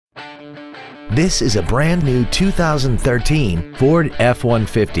This is a brand new 2013 Ford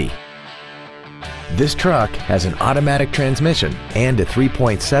F-150. This truck has an automatic transmission and a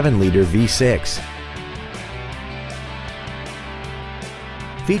 3.7-liter V6.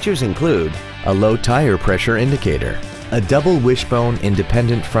 Features include a low tire pressure indicator, a double wishbone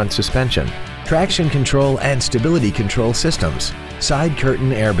independent front suspension, traction control and stability control systems, side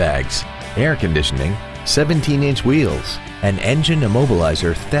curtain airbags, air conditioning, 17-inch wheels, an engine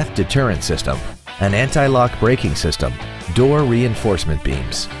immobilizer theft deterrent system, an anti-lock braking system, door reinforcement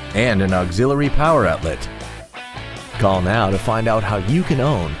beams, and an auxiliary power outlet. Call now to find out how you can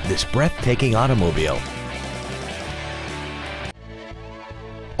own this breathtaking automobile.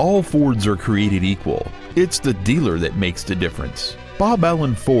 All Fords are created equal. It's the dealer that makes the difference. Bob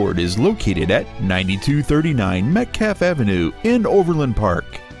Allen Ford is located at 9239 Metcalf Avenue in Overland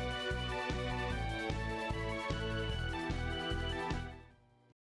Park.